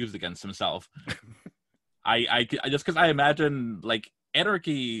used against himself. I just because I imagine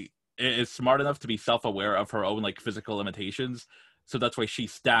Anarchy is smart enough to be self-aware of her own physical limitations, So that's why she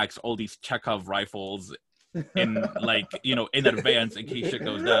stacks all these Chekhov rifles in like, you know, in advance in case shit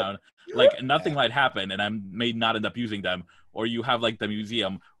goes down. Like nothing might happen and I may not end up using them. Or you have like the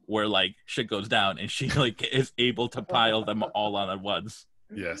museum where like shit goes down and she like is able to pile them all on at once.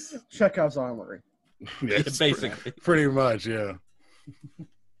 Yes. Chekhov's armory. Yes, Basically. pretty much, yeah.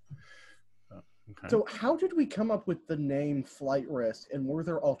 Okay. So how did we come up with the name Flight Risk, and were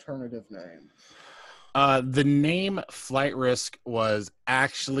there alternative names? The name Flight Risk was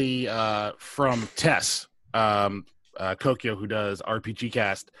actually from Tess Kokyo, who does RPG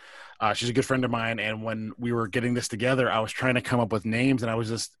Cast. She's a good friend of mine, and when we were getting this together, I was trying to come up with names, and I was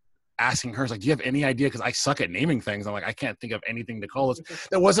just asking her, like, do you have any idea? Because I suck at naming things. I'm like, I can't think of anything to call this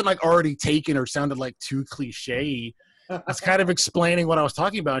that wasn't like already taken or sounded like too cliche. That's kind of explaining what I was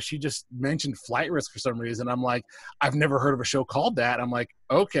talking about. She just mentioned Flight Risk for some reason. I'm like, I've never heard of a show called that. I'm like,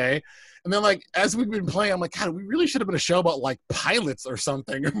 okay. And then like, as we've been playing, I'm like, God, we really should have been a show about like pilots or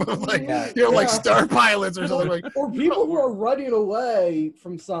something. Like, you know, like star pilots or something. Like, or people who are running away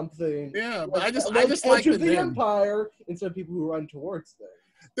from something. Yeah, but I just Edge like of the name. Empire instead of people who run towards things.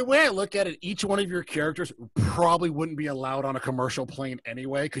 The way I look at it, each one of your characters probably wouldn't be allowed on a commercial plane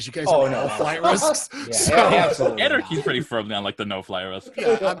anyway, because you guys are all flight risks. Yeah, So, absolutely. Anarchy's pretty firmly on like the no fly risk.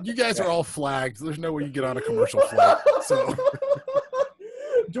 yeah, you guys are all flagged. There's no way you get on a commercial flight. So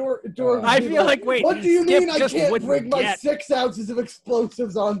I feel like, wait, what do you Skip mean I just can't wouldn't bring my get- 6 ounces of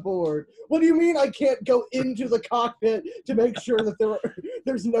explosives on board? What do you mean I can't go into the cockpit to make sure that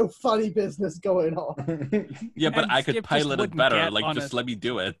there's no funny business going on? Yeah, but And I could Skip just pilot it wouldn't better. get Like, on just a- let me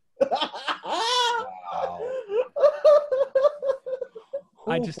do it.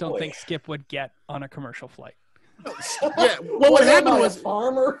 I just don't think Skip would get on a commercial flight. yeah, well, what happened was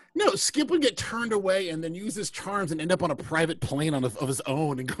farmer. no, Skip would get turned away and then use his charms and end up on a private plane of his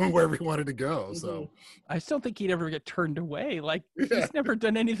own and go wherever he wanted to go. So I still think he'd ever get turned away. Like, Yeah. he's never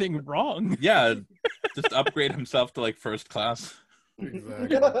done anything wrong. Yeah, just upgrade himself to like first class.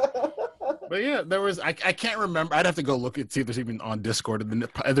 exactly. But yeah, there was I can't remember. I'd have to go look and see if there's even on Discord the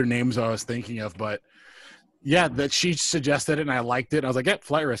other names I was thinking of, but yeah, that she suggested it and I liked it. And I was like, yeah,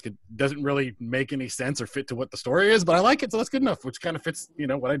 Flight Risk. It doesn't really make any sense or fit to what the story is, but I like it, so that's good enough, which kind of fits, you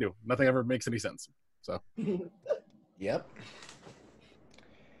know, what I do. Nothing ever makes any sense. So Yep.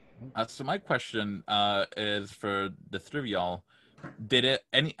 So my question is for the three of y'all. Did it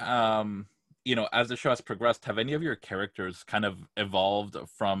any you know, as the show has progressed, have any of your characters kind of evolved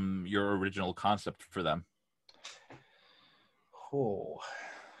from your original concept for them? Oh,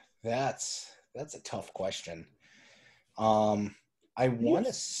 that's a tough question. I want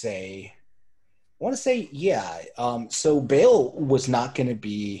to say, yeah. So Bale was not going to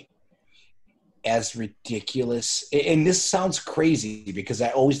be as ridiculous, and this sounds crazy because I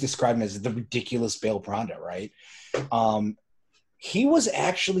always describe him as the ridiculous Bale Bronda, right? He was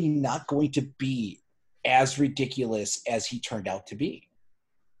actually not going to be as ridiculous as he turned out to be.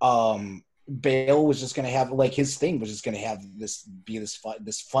 Bale was just going to have, like, his thing was just going to have this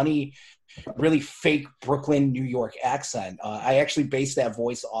funny, really fake Brooklyn, New York accent. I actually based that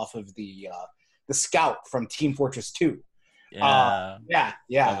voice off of the Scout from Team Fortress 2. Yeah.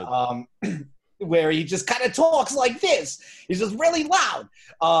 Where he just kind of talks like this. He's just really loud.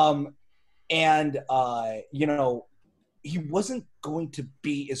 You know, he wasn't going to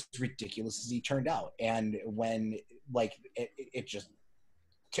be as ridiculous as he turned out. And when, like, it just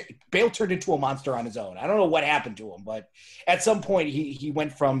Bale turned into a monster on his own. I don't know what happened to him, but at some point he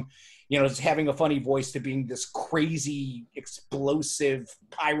went from, you know, just having a funny voice to being this crazy, explosive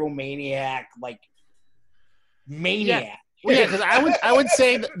pyromaniac, like maniac. well, yeah, because I would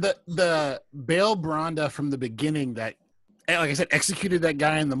say that the Bale Bronda from the beginning that, like I said, executed that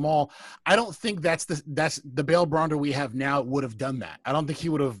guy in the mall. I don't think that's the Bale Bronda we have now would have done that. I don't think he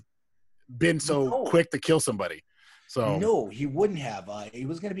would have been so quick to kill somebody. So no, he wouldn't have. He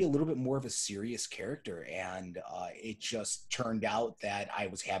was going to be a little bit more of a serious character, and it just turned out that I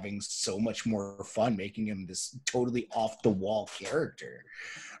was having so much more fun making him this totally off the wall character.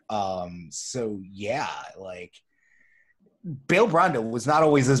 So yeah, like Bale Bronda was not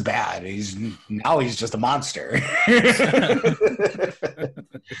always as bad. He's just a monster.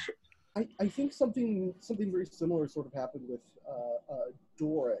 I think something very similar sort of happened with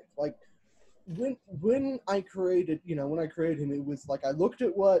Doric. Like when I created him, it was like I looked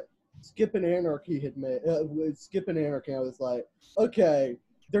at what Skip and Anarchy had made. With Skip and Anarchy, I was like, okay,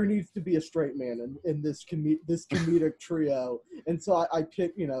 there needs to be a straight man in this comedic trio, and so I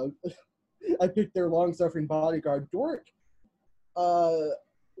picked, I picked their long-suffering bodyguard, Doric.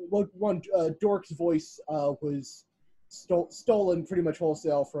 Doric's voice was stolen pretty much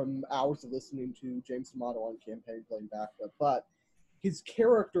wholesale from hours of listening to James D'Amato on Campaign playing backup, but his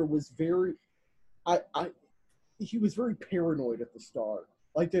character was very, he was very paranoid at the start.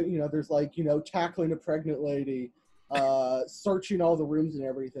 Like, there's like, tackling a pregnant lady, searching all the rooms and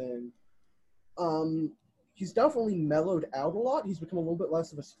everything. He's definitely mellowed out a lot. He's become a little bit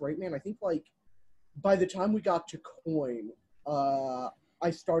less of a straight man. I think, like, by the time we got to Coin,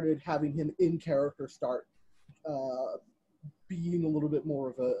 I started having him in character start being a little bit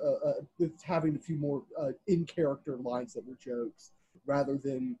more of having a few more in character lines that were jokes, rather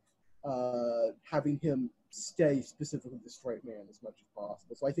than having him stay specifically the straight man as much as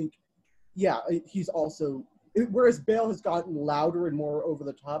possible. So I think, he's also, whereas Bale has gotten louder and more over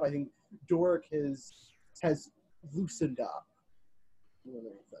the top, I think Doric has loosened up more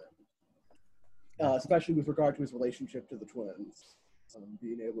than anything. Especially with regard to his relationship to the twins,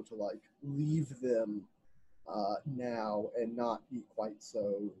 being able to like leave them now and not be quite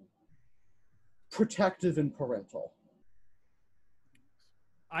so protective and parental.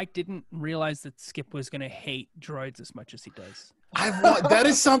 I didn't realize that Skip was going to hate droids as much as he does. That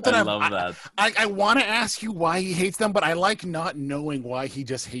is something I love that. I want to ask you why he hates them, but I like not knowing why he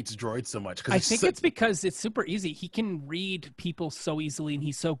just hates droids so much. I think it's because it's super easy. He can read people so easily, and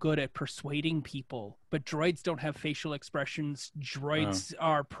he's so good at persuading people. But droids don't have facial expressions. Droids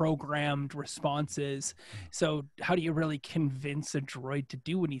are programmed responses. So how do you really convince a droid to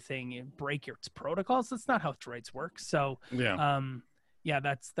do anything and break its protocols? That's not how droids work. So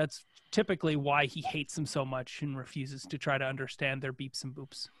that's typically why he hates them so much and refuses to try to understand their beeps and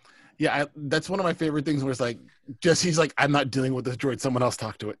boops. Yeah, that's one of my favorite things where it's like, he's like, I'm not dealing with this droid, someone else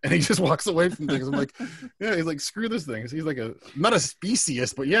talk to it. And he just walks away from things. I'm like, he's like, screw this thing. He's like not a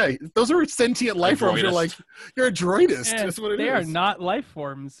speciest, but those are sentient life forms. You're like, you're a droidist. That's what it is. They are not life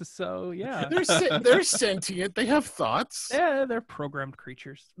forms, so yeah. They're sentient. They have thoughts. Yeah, they're programmed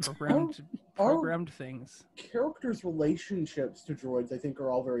creatures. Programmed things. Characters' relationships to droids, I think,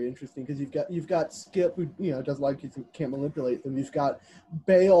 are all very interesting because you've got Skip, who doesn't like kids, who can't manipulate them. You've got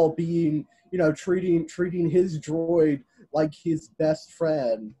Bale being, treating his droid like his best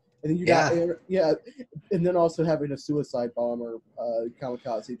friend, and then you got and then also having a suicide bomber,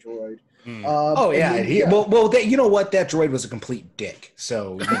 kamikaze droid. Well, you know what? That droid was a complete dick,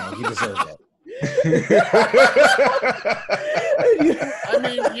 so he deserved it.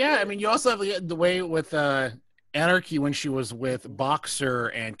 I mean, you also have the way with Anarchy when she was with Boxer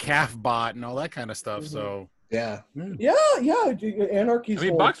and Calfbot and all that kind of stuff. Mm-hmm. So Anarchy's. I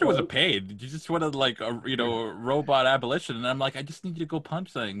mean, Boxer wasn't paid. You just wanted like a robot abolition, and I'm like, I just need you to go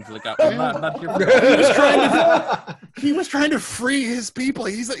punch things. Like I'm not here for that. He was trying to free his people.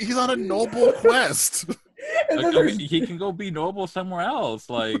 He's on a noble quest. He can go be noble somewhere else.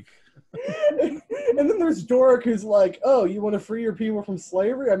 Like. And then there's Doric, who's like, "Oh, you want to free your people from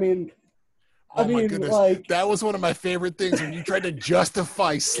slavery?" I mean, my goodness. Like, that was one of my favorite things when you tried to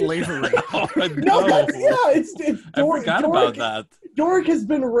justify slavery. It's Doric. I forgot about that. Doric has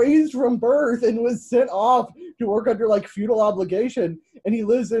been raised from birth and was sent off to work under like feudal obligation, and he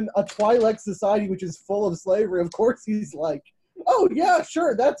lives in a Twi'lek society which is full of slavery. Of course, he's like, "Oh yeah,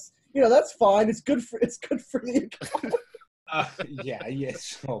 sure, that's fine. It's good for the economy."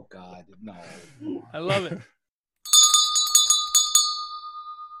 Yes. Oh God, no. I love it.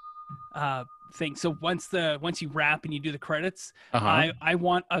 Thing. So once you wrap and you do the credits, I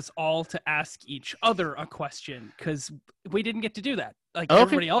want us all to ask each other a question because we didn't get to do that. Like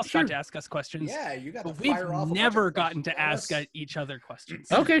everybody else got to ask us questions. Yeah, you got to fire off. We've never gotten to ask each other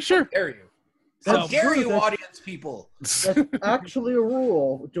questions. Okay, sure. How dare you? How dare you, audience people? That's actually a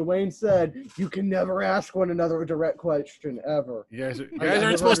rule. Dwayne said you can never ask one another a direct question ever. You guys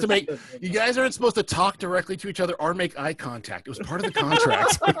aren't supposed to talk directly to each other or make eye contact. It was part of the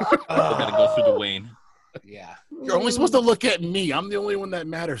contract. We gotta go through Dwayne. Yeah. You're only supposed to look at me. I'm the only one that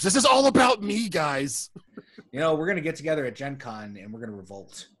matters. This is all about me, guys. We're gonna get together at Gen Con and we're gonna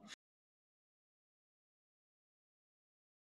revolt.